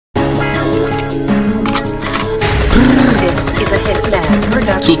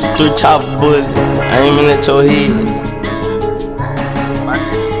3 chopper bullet, aiming at your head.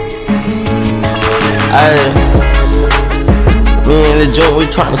 Ayy, me and the joint, we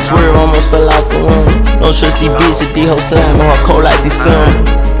tryna swerve, almost fell out the window. Don't trust these bitches, these hoes slamming hard cold like December.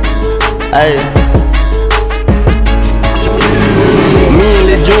 Ayy. Me and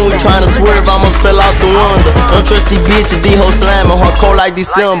Lil June, we tryna swerve, almost fell out the window. Don't trust these bitches, these hoes slamming hard cold like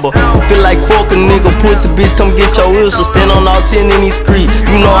December. Feel like fuck a nigga, pussy bitch, come get your whistle. Stand on all 10 in these streets,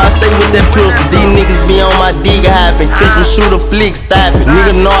 you know I stay with that pistol. These niggas be on my digger hopping, catch them, shoot a flick, stop it.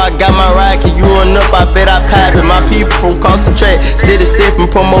 Nigga know I got my rocket, you run up, I bet I pop it. My people from across the track, steady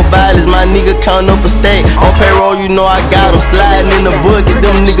stepping, promote violence. My nigga count up a stack, on payroll, you know I got them. Sliding in the bucket,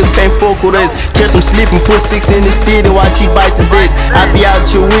 them niggas can't fuck with us. Catch them slipping, put 6 in his feet and watch he bite the dick. I be out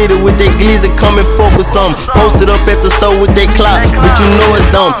your with it with that glizzy, come and fuck with something. Posted up at the store with that clock, but you know it's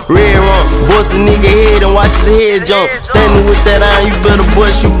dumb. Red rum, bust a nigga head and watch his head jump. Standing with that iron, you better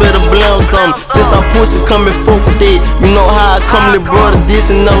bust, you better blame something. Since I'm pussy, come and fuck with that. You know how I come, little brother,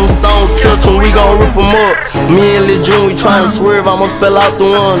 dissing them songs. Catch them, we gon' rip them up. Me and Lil June, we tryna swerve, almost fell out the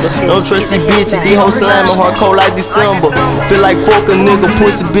window. Don't trust these bitches, these hoes slamming hard cold like December. Feel like fuck a nigga,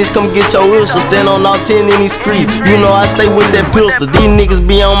 pussy bitch, come get your whistle. Stand on all 10 in these streets, you know I stay with that pistol. These niggas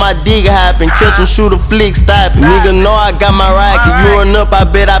be on my digger hopping, catch them, shoot a flick, stop it. Nigga know I got my rocket, you run up, I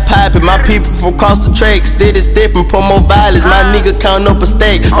bet I pop it. My people from across the track, steady stepping, promote violence. My nigga count up a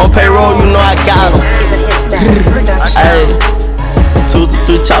stack, on payroll, you know I got them. Ayy, 2 to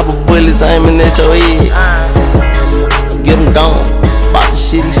 3 chopper bullets aiming at your head. Get him gone, about the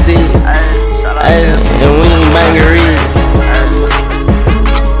shit he said. Ayy, and we ain't bangin' red.